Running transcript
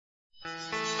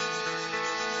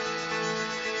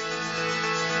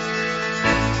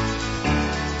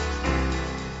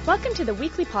Welcome to the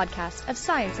weekly podcast of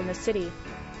Science in the City,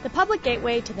 the public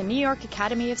gateway to the New York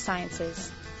Academy of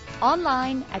Sciences.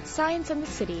 Online at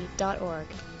scienceinthecity.org.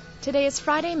 Today is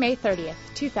Friday, May 30th,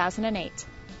 2008.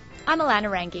 I'm Alana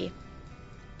Rangi.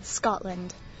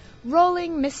 Scotland.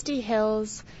 Rolling misty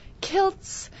hills,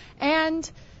 kilts, and,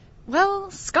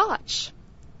 well, Scotch.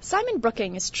 Simon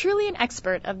Brooking is truly an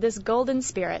expert of this golden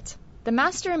spirit. The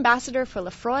master ambassador for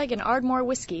Laphroaig and Ardmore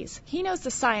whiskies, he knows the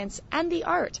science and the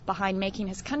art behind making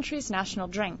his country's national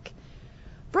drink.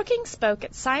 Brooking spoke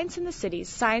at Science in the City's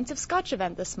Science of Scotch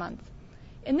event this month.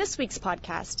 In this week's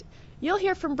podcast, you'll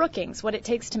hear from Brookings what it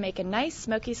takes to make a nice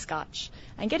smoky Scotch,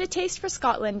 and get a taste for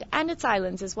Scotland and its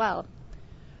islands as well.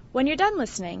 When you're done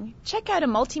listening, check out a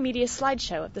multimedia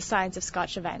slideshow of the Science of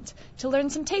Scotch event to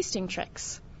learn some tasting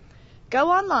tricks. Go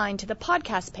online to the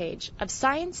podcast page of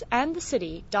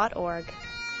scienceinthecity.org.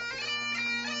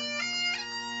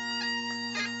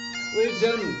 Ladies and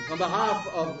gentlemen, on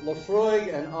behalf of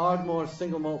Laphroaig and Ardmore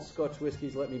single malt Scotch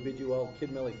whiskies, let me bid you all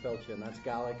Kidmilly Felcha, and that's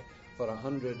Gaelic for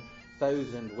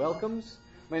 100,000 welcomes.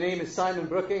 My name is Simon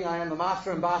Brooking. I am the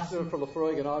Master Ambassador for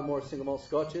Laphroaig and Ardmore single malt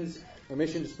Scotches. Our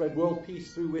mission is to spread world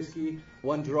peace through whiskey,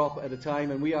 one drop at a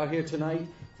time, and we are here tonight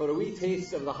for a wee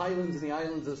taste of the Highlands and the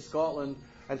Islands of Scotland,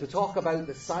 and to talk about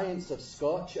the science of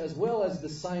Scotch as well as the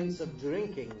science of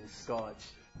drinking Scotch.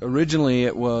 Originally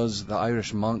it was the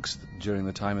Irish monks during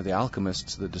the time of the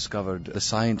alchemists that discovered the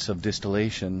science of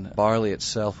distillation. Barley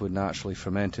itself would naturally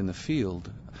ferment in the field.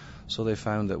 So they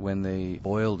found that when they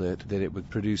boiled it, that it would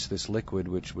produce this liquid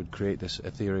which would create this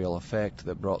ethereal effect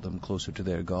that brought them closer to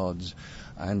their gods.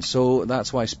 And so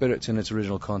that's why spirits in its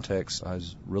original context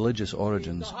has religious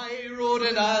origins. Take the high road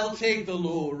and I'll take the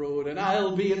low road, and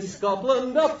I'll be in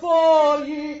Scotland afore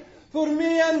ye. For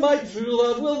me and my true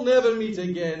love will never meet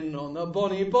again on the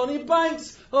bonny, bonny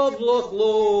banks of Loch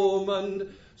Lomond.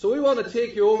 So we want to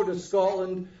take you over to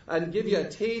Scotland and give you a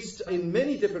taste in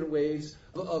many different ways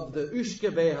of the Uisce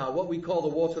Beha, what we call the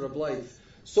water of life.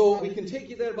 So we can take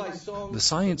you there by song. The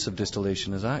science of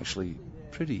distillation is actually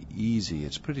pretty easy.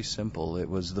 It's pretty simple. It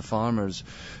was the farmers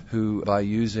who, by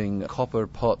using copper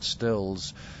pot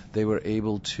stills, they were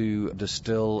able to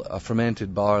distill a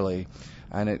fermented barley,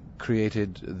 and it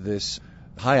created this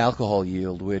high alcohol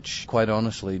yield, which quite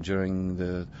honestly during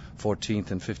the 14th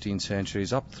and 15th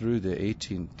centuries up through the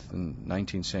 18th and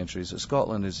 19th centuries,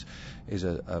 Scotland is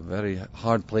a very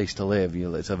hard place to live.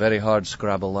 It's a very hard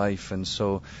scrabble life, and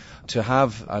so to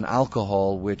have an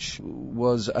alcohol which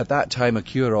was at that time a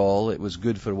cure-all, it was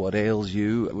good for what ails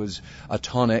you, it was a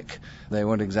tonic. They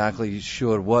weren't exactly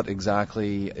sure what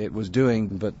exactly it was doing,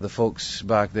 but the folks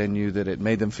back then knew that it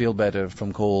made them feel better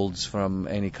from colds, from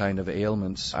any kind of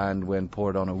ailments, and when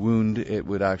poured on a wound, it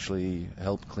would actually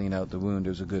help clean out the wound. It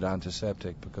was a good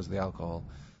antiseptic because of the alcohol.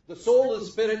 The soul of the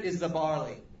spirit is the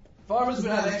barley. Farmers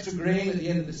would have extra grain at the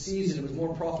end of the season. It was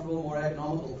more profitable, more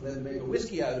economical for them to make a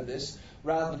whiskey out of this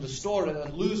rather than to store it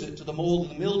and lose it to the mold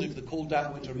and the mildew of the cold,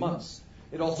 damp winter months.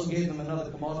 It also gave them another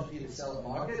commodity to sell at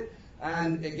market,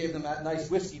 and it gave them that nice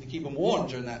whiskey to keep them warm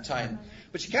during that time.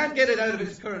 But you can't get it out of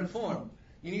its current form.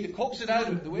 You need to coax it out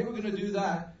of it. The way we're going to do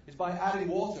that is by adding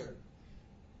water.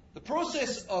 The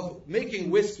process of making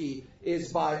whiskey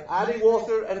is by adding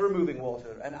water and removing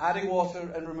water, and adding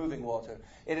water and removing water.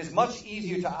 It is much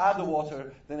easier to add the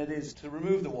water than it is to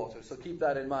remove the water, so keep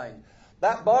that in mind.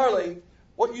 That barley,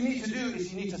 what you need to do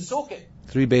is you need to soak it.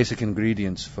 3 basic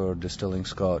ingredients for distilling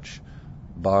Scotch: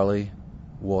 barley,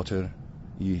 water,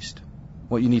 yeast.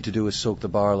 What you need to do is soak the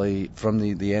barley. From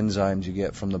the enzymes you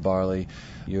get from the barley,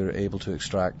 you're able to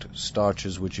extract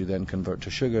starches which you then convert to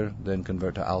sugar, then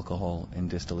convert to alcohol in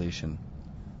distillation.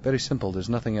 Very simple, there's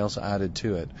nothing else added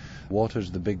to it. Water's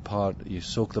the big part. You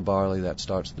soak the barley, that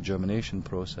starts the germination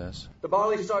process. The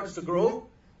barley starts to grow,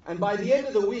 and by the end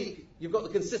of the week, you've got the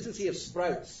consistency of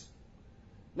sprouts.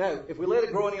 Now, if we let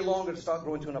it grow any longer, it'll start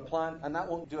growing to a plant, and that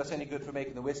won't do us any good for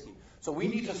making the whiskey. So we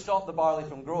need to stop the barley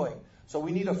from growing. So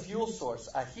we need a fuel source,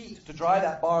 a heat, to dry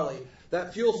that barley.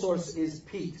 That fuel source is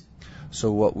peat.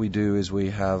 So what we do is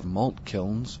we have malt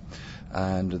kilns,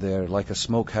 and they're like a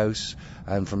smokehouse,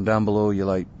 and from down below you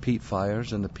light peat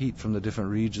fires, and the peat from the different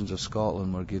regions of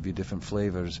Scotland will give you different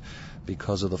flavours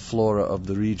because of the flora of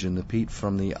the region. The peat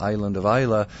from the island of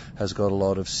Islay has got a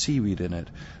lot of seaweed in it.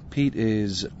 Peat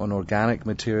is an organic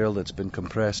material that's been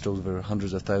compressed over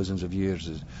hundreds of thousands of years,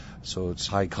 so it's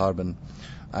high carbon.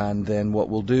 And then what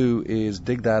we'll do is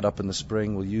dig that up in the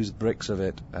spring. We'll use bricks of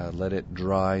it, let it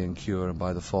dry and cure, and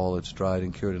by the fall it's dried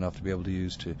and cured enough to be able to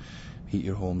use to heat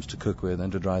your homes, to cook with,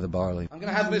 and to dry the barley. I'm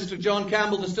going to have Mr. John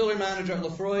Campbell, distillery manager at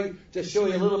Laphroaig, just show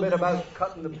you a little bit about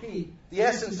cutting the peat. The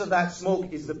essence of that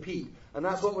smoke is the peat, and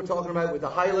that's what we're talking about with the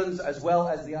Highlands as well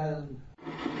as the island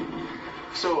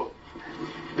So,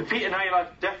 the peat in Islay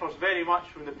differs very much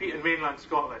from the peat in mainland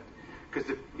Scotland, because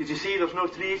as you see there's no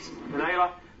trees in Islay,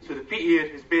 so the peat here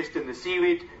is based on the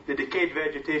seaweed, the decayed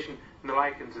vegetation and the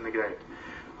lichens in the ground,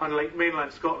 unlike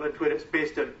mainland Scotland where it's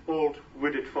based on old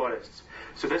wooded forests.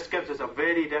 So this gives us a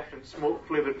very different smoke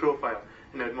flavoured profile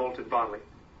in our malted barley.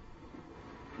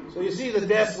 So you see the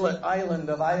desolate island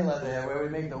of Islay there where we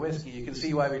make the whiskey. You can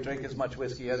see why we drink as much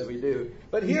whiskey as we do.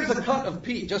 But here's a cut of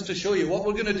peat just to show you. What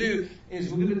we're going to do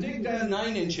is we're going to dig down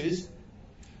 9 inches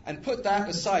and put that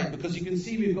aside, because you can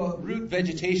see we've got root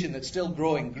vegetation that's still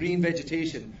growing, green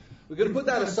vegetation. We're going to put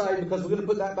that aside because we're going to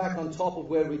put that back on top of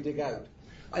where we dig out.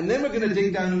 And then we're going to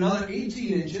dig down another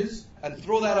 18 inches and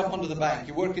throw that up onto the bank.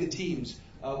 You work in teams.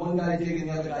 One guy digging,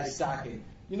 the other guy stacking.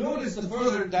 You notice the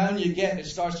further down you get, it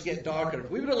starts to get darker.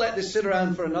 If we were to let this sit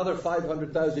around for another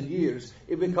 500,000 years,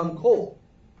 it would become coal.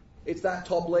 It's that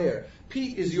top layer.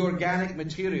 Peat is the organic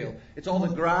material. It's all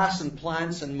the grass and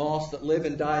plants and moss that live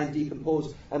and die and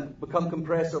decompose and become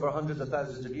compressed over hundreds of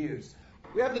thousands of years.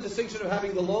 We have the distinction of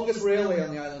having the longest railway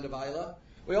on the island of Islay.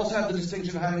 We also have the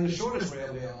distinction of having the shortest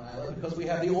railway on Islay, because we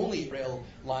have the only rail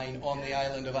line on the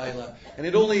island of Islay. And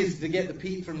it only is to get the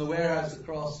peat from the warehouse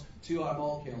across to our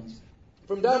malt kilns.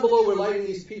 From down below, we're lighting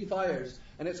these peat fires,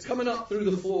 and it's coming up through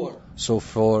the floor. So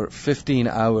for 15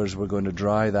 hours, we're going to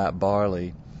dry that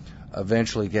barley,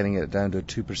 eventually getting it down to a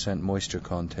 2% moisture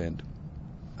content.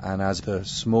 And as the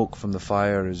smoke from the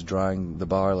fire is drying the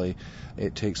barley,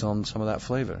 it takes on some of that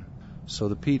flavour. So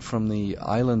the peat from the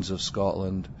islands of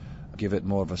Scotland give it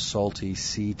more of a salty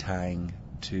sea tang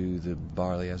to the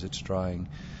barley as it's drying.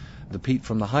 The peat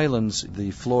from the highlands,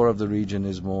 the floor of the region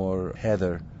is more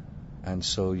heather, and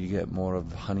so you get more of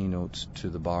the honey notes to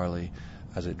the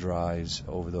as it dries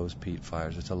over those peat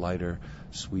fires. It's a lighter,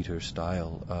 sweeter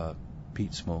style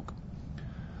peat smoke.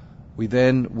 We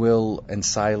then will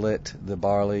ensilate the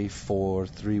barley for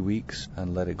 3 weeks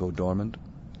and let it go dormant.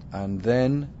 And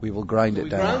then we will grind it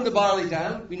down. We ground the barley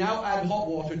down. We now add hot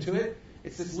water to it.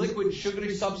 It's this liquid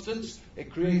sugary substance.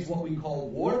 It creates what we call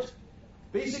wort.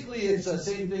 Basically, it's the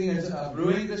same thing as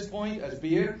brewing at this point, as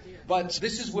beer. But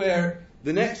this is where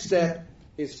the next step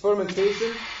is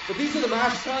fermentation. But these are the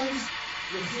mash tuns.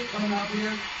 You'll see it coming up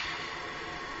here.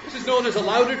 This is known as a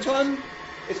lauter tun.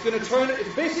 It's going to turn,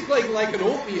 it's basically like an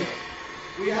oatmeal.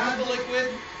 We add the liquid,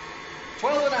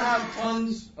 12.5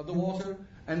 tons of the water,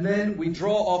 and then we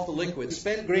draw off the liquid.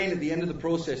 Spent grain at the end of the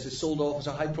process is sold off as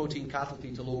a high-protein cattle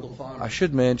feed to local farmers. I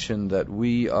should mention that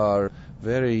we are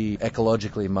very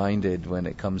ecologically minded when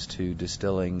it comes to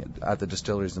distilling at the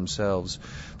distilleries themselves.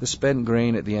 The spent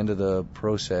grain at the end of the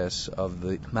process of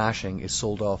the mashing is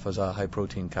sold off as a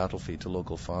high-protein cattle feed to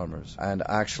local farmers. And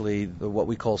actually, what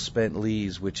we call spent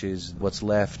lees, which is what's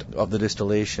left of the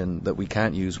distillation that we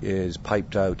can't use, is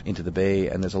piped out into the bay,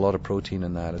 and there's a lot of protein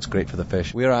in that. It's great for the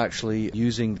fish. We're actually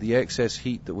using the excess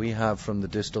heat that we have from the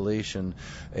distillation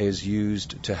is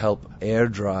used to help air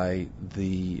dry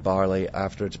the barley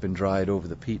after it's been dried over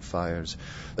the peat fires.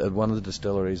 At one of the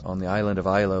distilleries on the island of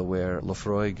Islay where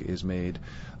Laphroaig is made,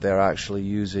 they're actually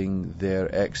using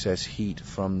their excess heat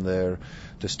from their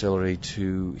distillery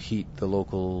to heat the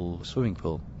local swimming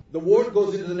pool. The wort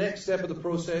goes into the next step of the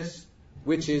process,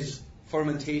 which is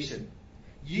fermentation.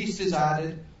 Yeast is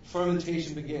added,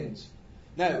 fermentation begins.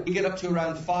 Now, we get up to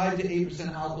around 5 to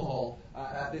 8% alcohol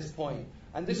at this point.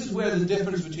 And this is where the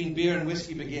difference between beer and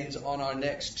whiskey begins on our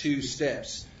next 2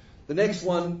 steps. The next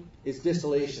one is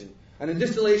distillation. And in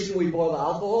distillation, we boil the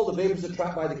alcohol. The vapors are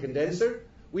trapped by the condenser.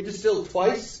 We distill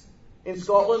twice in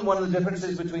Scotland. One of the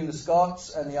differences between the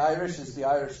Scots and the Irish is the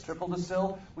Irish triple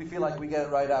distill. We feel like we get it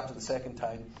right after the second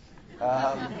time.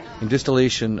 In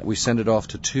distillation, we send it off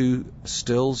to 2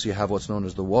 stills. You have what's known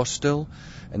as the wash still,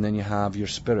 and then you have your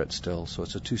spirit still. So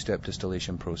it's a 2-step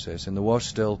distillation process. In the wash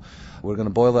still, we're going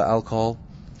to boil the alcohol.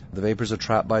 The vapors are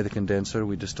trapped by the condenser.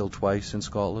 We distill twice in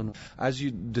Scotland. As you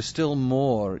distill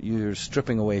more, you're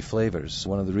stripping away flavors.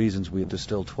 One of the reasons we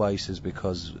distill twice is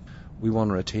because we want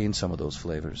to retain some of those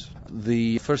flavors.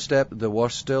 The first step, the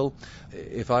wash still,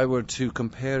 if I were to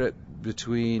compare it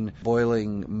between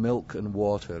boiling milk and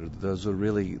water, those are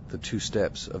really the 2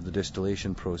 steps of the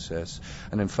distillation process.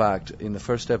 And in fact, in the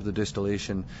first step of the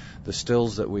distillation, the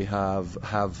stills that we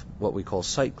have what we call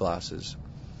sight glasses,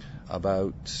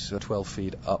 about 12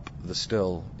 feet up the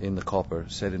still in the copper,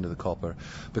 set into the copper,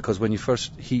 because when you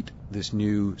first heat this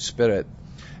new spirit,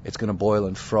 it's going to boil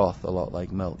and froth a lot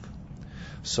like milk.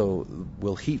 So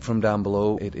we'll heat from down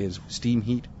below. It is steam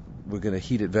heat. We're going to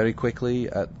heat it very quickly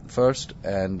at first,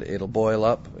 and it'll boil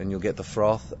up, and you'll get the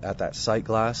froth at that sight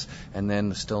glass, and then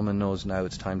the stillman knows now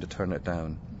it's time to turn it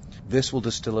down. This will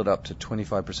distill it up to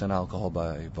 25% alcohol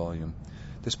by volume.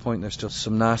 At this point, there's still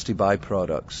some nasty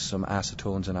byproducts, some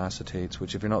acetones and acetates,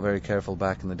 which if you're not very careful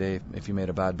back in the day, if you made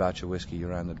a bad batch of whiskey, you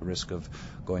ran the risk of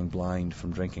going blind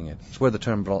from drinking it. It's where the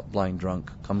term blind drunk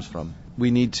comes from.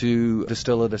 We need to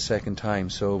distill it a second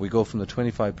time, so we go from the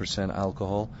 25%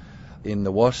 alcohol in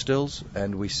the wash stills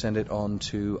and we send it on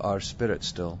to our spirit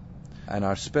still. And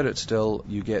our spirit still,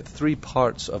 you get 3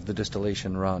 parts of the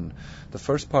distillation run. The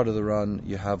first part of the run,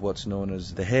 you have what's known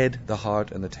as the head, the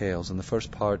heart, and the tails. And the first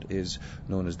part is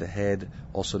known as the head,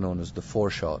 also known as the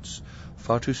foreshots.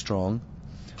 Far too strong,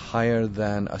 higher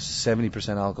than a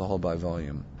 70% alcohol by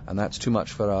volume. And that's too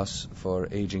much for us for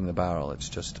aging the barrel.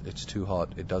 It's too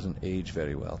hot. It doesn't age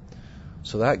very well.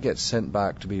 So that gets sent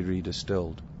back to be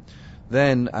redistilled.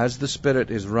 Then, as the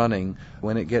spirit is running,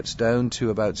 when it gets down to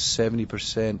about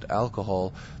 70%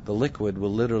 alcohol, the liquid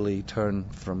will literally turn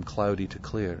from cloudy to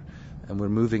clear, and we're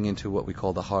moving into what we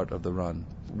call the heart of the run.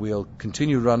 We'll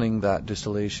continue running that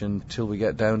distillation till we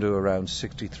get down to around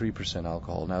 63%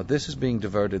 alcohol. Now, this is being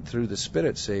diverted through the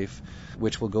spirit safe,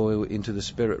 which will go into the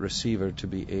spirit receiver to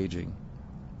be aging.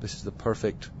 This is the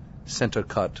perfect center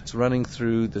cut. It's running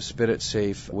through the spirit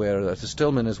safe where the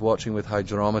distillman is watching with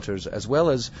hydrometers as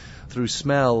well as through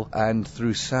smell and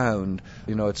through sound.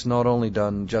 It's not only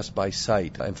done just by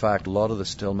sight. In fact, a lot of the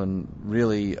distillmen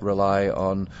really rely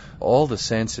on all the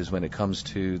senses when it comes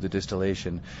to the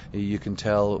distillation. You can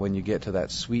tell when you get to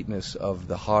that sweetness of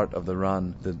the heart of the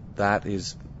run that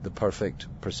is the perfect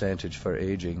percentage for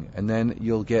aging. And then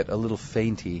you'll get a little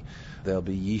fainty. There'll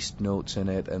be yeast notes in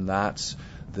it, and that's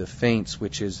the faints,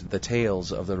 which is the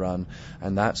tails of the run,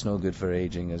 and that's no good for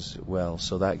aging as well.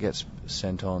 So that gets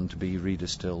sent on to be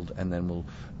redistilled, and then we'll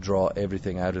draw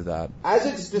everything out of that. As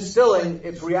it's distilling,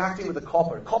 it's reacting with the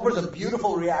copper. Copper is a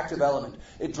beautiful reactive element.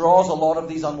 It draws a lot of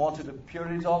these unwanted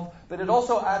impurities off, but it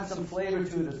also adds some flavor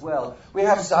to it as well. We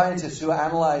have scientists who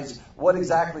analyze what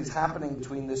exactly is happening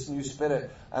between this new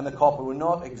spirit and the copper. We're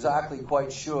not exactly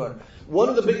quite sure. One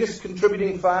of the biggest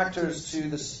contributing factors to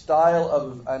the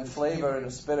style and flavor in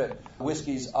a spirit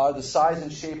whiskies are the size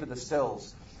and shape of the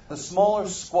stills. The smaller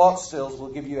squat stills will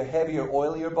give you a heavier,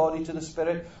 oilier body to the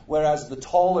spirit, whereas the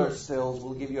taller stills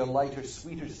will give you a lighter,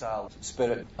 sweeter style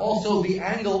spirit. Also, the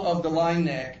angle of the line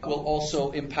neck will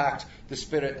also impact the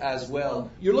spirit as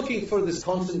well. You're looking for this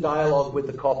constant dialogue with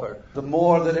the copper. The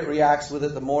more that it reacts with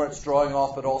it, the more it's drawing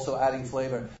off, but also adding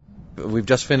flavor. We've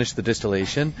just finished the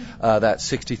distillation. That's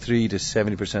 63 to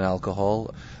 70%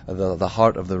 alcohol, the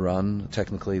heart of the run,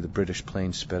 technically the British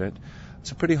plain spirit.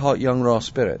 It's a pretty hot young raw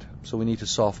spirit, so we need to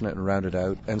soften it and round it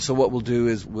out. And so what we'll do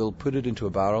is we'll put it into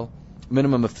a barrel,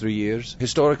 minimum of 3 years.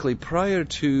 Historically, prior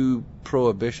to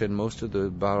Prohibition, most of the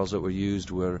barrels that were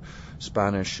used were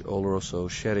Spanish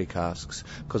Oloroso sherry casks,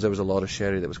 because there was a lot of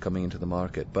sherry that was coming into the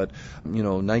market. But,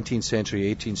 19th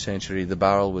century, 18th century, the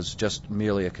barrel was just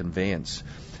merely a conveyance,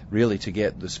 really, to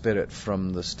get the spirit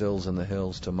from the stills and the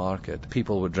hills to market.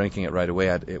 People were drinking it right away.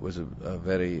 It was a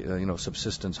very,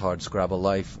 subsistence, hard scrabble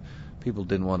life. People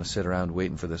didn't want to sit around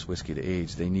waiting for this whiskey to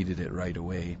age. They needed it right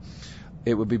away.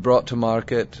 It would be brought to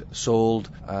market, sold,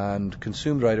 and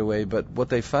consumed right away. But what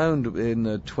they found in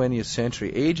the 20th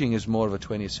century, aging is more of a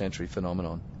 20th century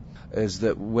phenomenon, is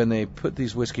that when they put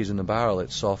these whiskeys in the barrel,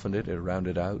 it softened it, it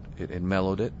rounded out, it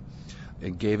mellowed it.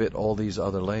 It gave it all these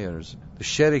other layers. The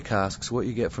sherry casks, what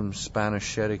you get from Spanish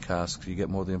sherry casks, you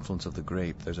get more the influence of the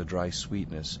grape. There's a dry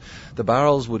sweetness. The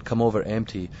barrels would come over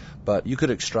empty, but you could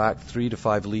extract 3 to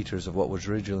 5 liters of what was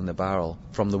originally in the barrel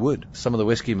from the wood. Some of the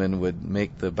whiskey men would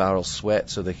make the barrel sweat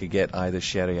so they could get either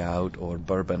sherry out or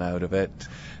bourbon out of it.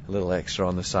 A little extra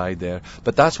on the side there.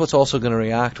 But that's what's also going to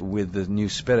react with the new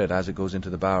spirit as it goes into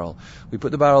the barrel. We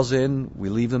put the barrels in, we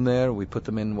leave them there, we put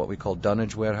them in what we call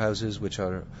dunnage warehouses, which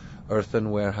are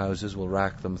earthen warehouses. We'll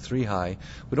rack them 3 high.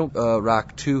 We don't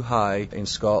rack too high in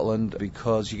Scotland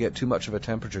because you get too much of a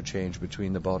temperature change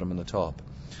between the bottom and the top.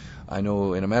 I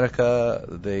know in America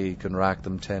they can rack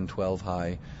them 10, 12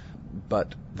 high,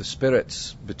 but the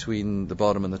spirits between the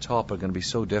bottom and the top are going to be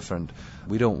so different.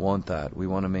 We don't want that. We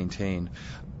want to maintain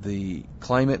the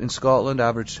climate in Scotland,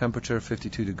 average temperature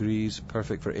 52 degrees,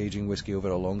 perfect for aging whiskey over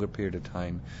a longer period of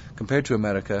time. Compared to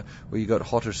America, where you got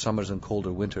hotter summers and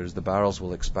colder winters, the barrels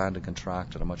will expand and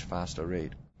contract at a much faster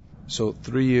rate. So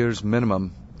 3 years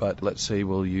minimum, but let's say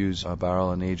we'll use a barrel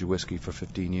and age a whiskey for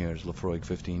 15 years, Lafroig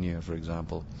 15 year, for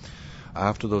example.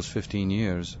 After those 15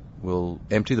 years, we'll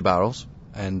empty the barrels,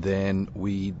 and then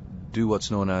we do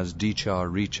what's known as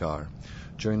dechar, rechar.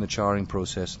 During the charring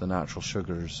process, the natural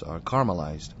sugars are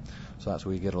caramelized. So that's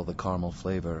where you get all the caramel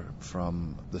flavor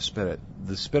from the spirit.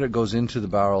 The spirit goes into the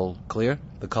barrel clear.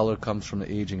 The color comes from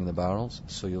the aging in the barrels.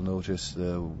 So you'll notice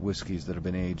the whiskies that have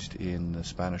been aged in the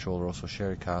Spanish Oloroso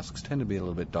sherry casks tend to be a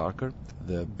little bit darker.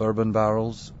 The bourbon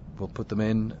barrels, we'll put them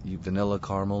in. You vanilla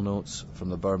caramel notes from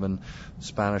the bourbon.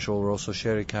 Spanish Oloroso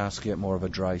sherry cask get more of a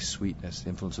dry sweetness, the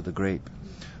influence of the grape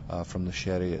from the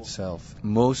sherry itself.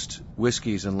 Most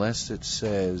whiskies, unless it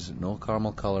says no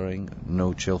caramel coloring,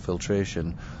 no chill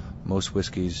filtration, most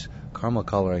whiskies, caramel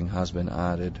coloring has been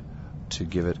added to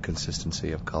give it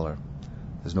consistency of color.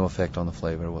 There's no effect on the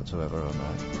flavor whatsoever on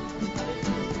that.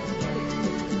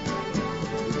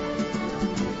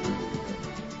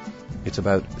 It's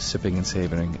about sipping and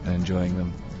savoring and enjoying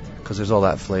them, because there's all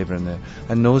that flavor in there.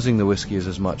 And nosing the whiskey is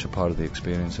as much a part of the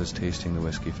experience as tasting the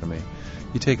whiskey for me.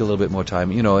 You take a little bit more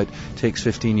time. You know, it takes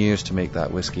 15 years to make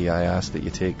that whiskey. I ask that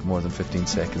you take more than 15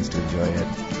 seconds to enjoy it.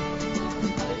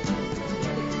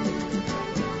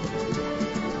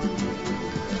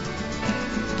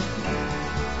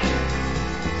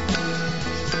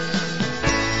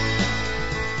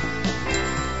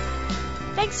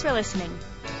 Thanks for listening.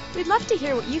 We'd love to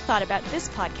hear what you thought about this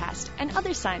podcast and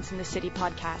other Science in the City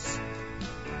podcasts.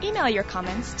 Email your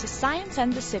comments to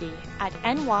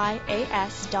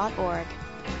scienceandthecity@nyas.org.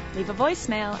 Leave a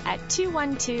voicemail at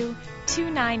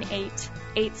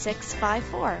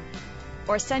 212-298-8654.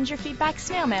 Or send your feedback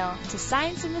snail mail to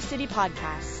Science in the City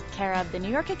Podcasts, care of the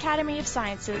New York Academy of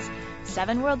Sciences,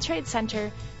 7 World Trade Center,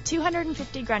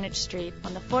 250 Greenwich Street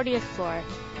on the 40th floor,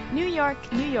 New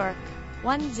York, New York,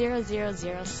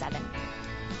 10007.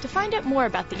 To find out more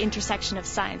about the intersection of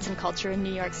science and culture in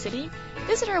New York City,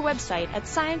 visit our website at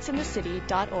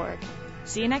scienceandthecity.org.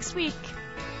 See you next week.